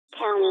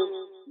Tell me,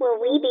 will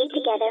we be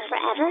together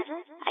forever?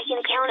 I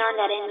can count on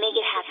that and make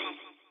it happen.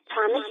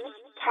 Promise?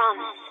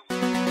 Promise.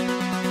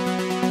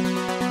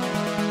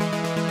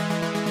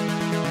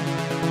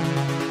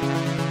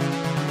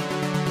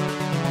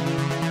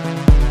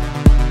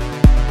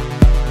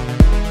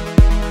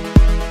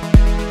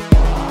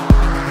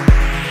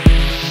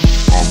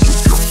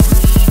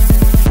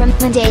 From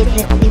the day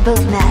that we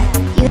both met,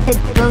 you had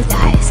both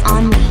eyes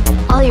on me.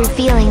 All your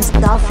feelings,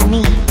 all for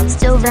me,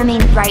 still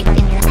remain bright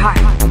in your heart.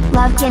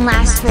 Love can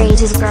last for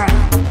ages, girl.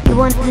 You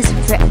want this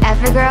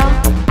forever, girl?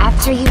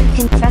 After you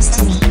confessed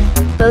to me,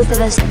 both of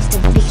us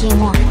became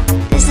one.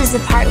 This is the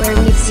part where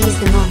we'd seize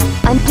the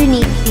moment.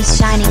 Underneath these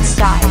shining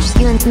stars,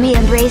 you and me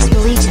embrace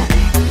each other.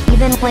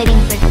 You've been waiting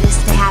for this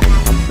to happen.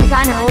 We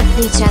gotta hold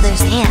each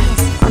other's hands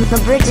on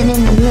the bridge and in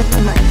the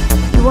moonlight.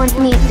 You want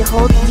me to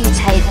hold you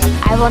tight.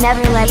 I will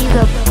never let you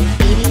go,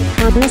 baby.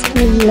 Promise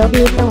me you'll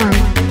be the one.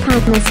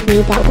 Promise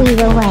me that we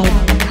will wait.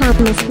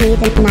 Promise me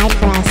the night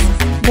for us.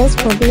 This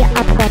will be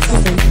our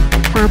prophecy.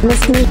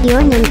 Promise me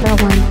you're number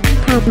one.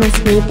 Promise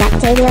me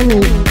that day we'll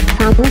meet.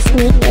 Promise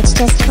me it's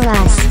just for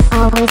us.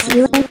 Always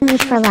you and me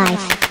for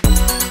life.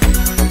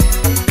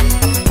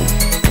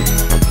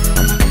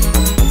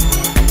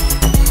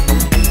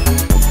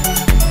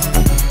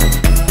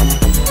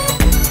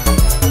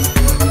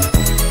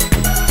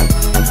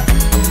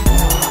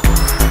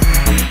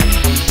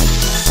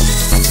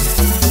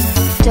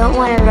 Don't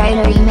wanna write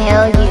or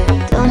email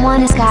you. Don't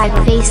wanna Skype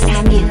or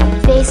FaceTime you.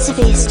 Face to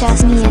face,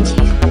 just me and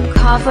you.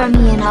 Call for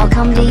me and I'll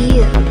come to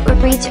you.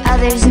 We're each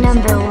other's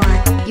number one.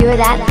 You're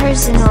that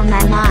person on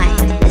my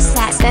mind. It's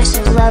that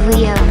special love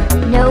we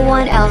owe. No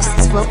one else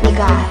is what we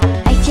got.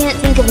 I can't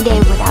think of a day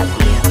without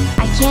you.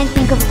 I can't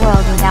think of a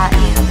world without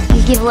you.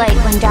 You give light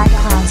when dark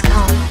clouds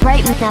come.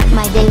 Brighten up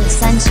my day with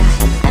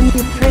sunshine. I'm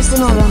your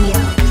personal Romeo.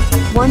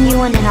 One you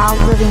want in all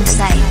living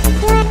sight.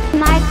 You're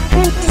my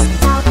princess.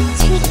 I'll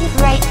treat you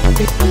right.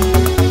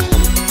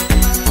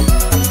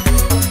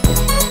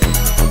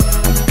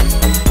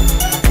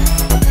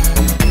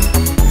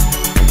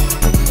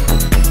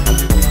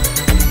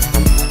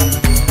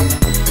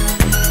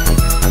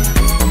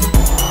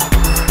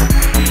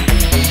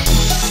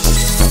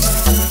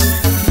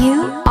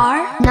 You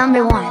are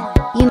number one.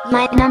 You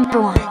my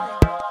number one.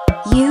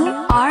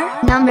 You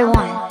are number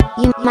one.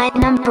 You my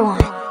number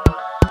one.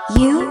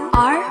 You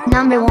are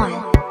number one.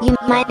 You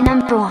my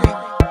number one.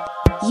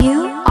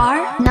 You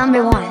are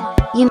number one.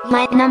 You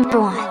my number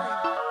one.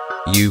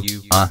 You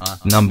are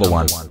number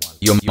one.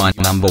 You're my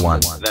number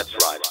one. That's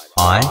right.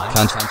 I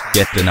can't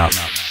get enough.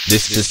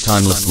 This is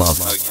timeless love.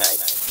 Okay.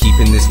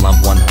 Keeping this love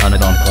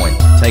 100 on point.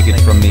 Take it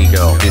from me,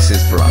 girl, this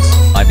is for us.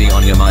 I be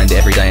on your mind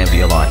every day of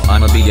your life.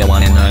 I'ma be your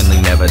one and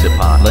only, never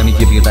depart. Let me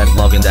give you that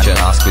loving that you're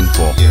asking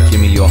for. Give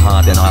me your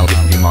heart and I'll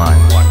give you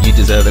mine. You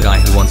deserve a guy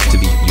who wants to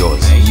be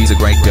yours. You're a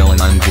great girl and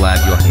I'm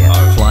glad you're here.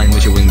 Flying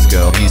with your wings,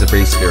 girl, you're a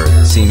free spirit.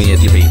 See me at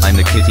your beat, I'm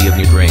the kitty of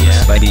your dreams.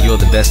 Baby, you're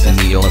the best and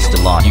the illest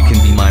delight. You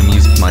can be my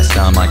music, my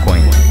star, my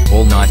queen.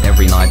 All night,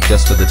 every night,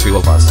 just for the two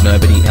of us.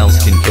 Nobody else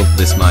can kill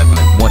this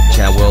moment. Watch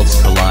our worlds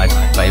collide.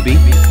 Baby,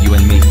 you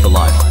and me for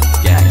life.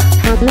 Yeah.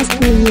 Promise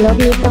me you'll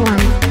be the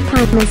one.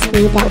 Promise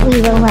me that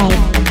we will wait.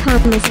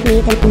 Promise me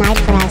the night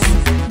for us.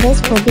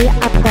 This will be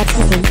our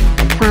prophecy.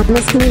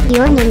 Promise me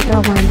you're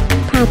number one.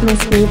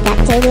 Promise me that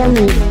day we'll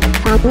meet.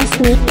 Promise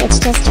me it's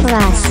just for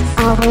us.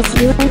 Always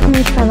you and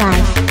me for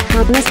life.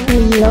 Promise me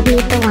you'll be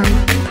the one.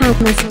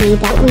 Promise me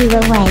that we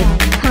will wait.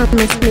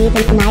 Promise me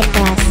the night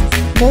for us.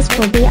 This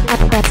will be our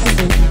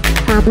prophecy.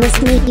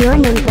 Promise me you're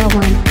number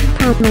one.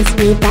 Promise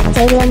me that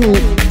day we'll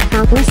meet.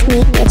 Promise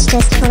me it's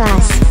just for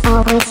us.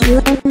 Always you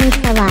and me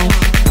for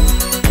life.